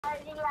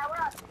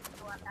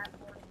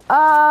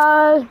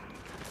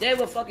They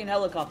have a fucking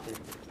helicopter.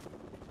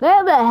 They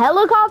have a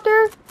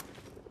helicopter?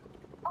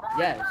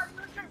 Yes.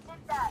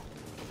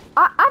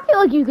 I feel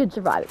like you could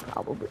survive it,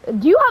 probably.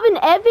 Do you have an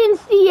Evan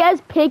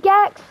CS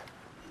pickaxe?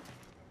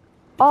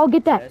 I'll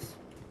get that. Yes.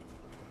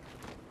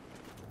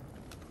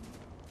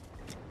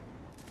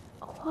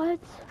 What?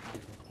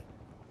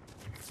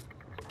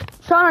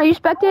 Sean, are you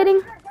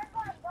spectating?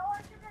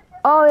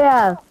 Oh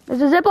yeah,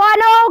 there's a zip line.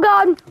 Oh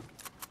god,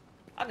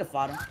 I can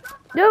fight him.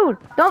 dude,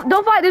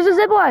 don't fight. There's a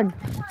zip line.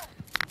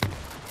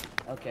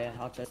 Okay,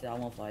 I'll trust it. I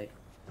won't fight.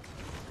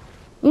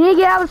 You need to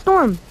get out of the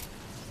storm.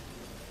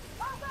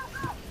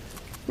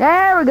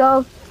 There we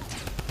go.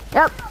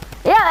 Yep.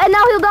 Yeah, and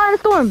now he'll die in the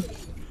storm.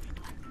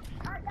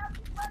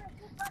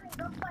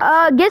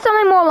 Get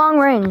something more long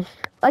range.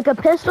 Like a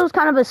pistol's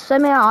kind of a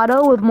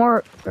semi-auto with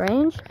more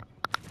range.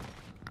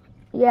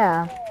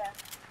 Yeah.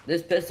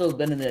 This pistol's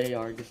been in the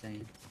AR, just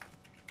saying.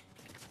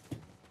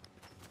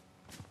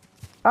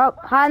 Oh,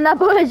 hide in that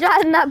bush,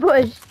 hide in that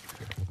bush.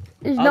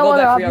 There's I'll no go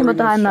other back for option your but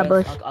to hide in that reboots,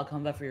 bush. Trust. I'll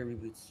come back for your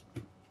reboots.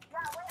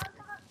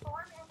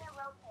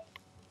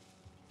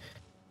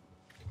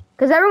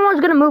 Because everyone's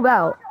gonna move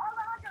out.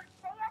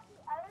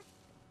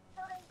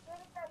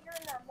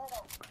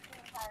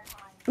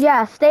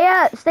 Yeah,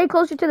 stay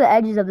closer to the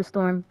edges of the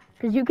storm.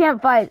 Because you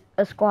can't fight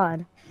a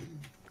squad.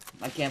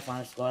 I can't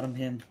find a squad. I'm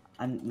him.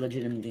 I'm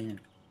legitimately him.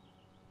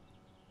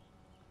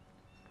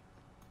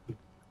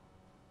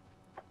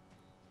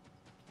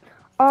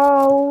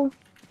 Oh.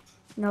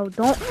 No,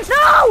 don't.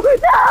 No! No!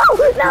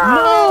 No! No,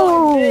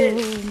 Oh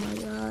my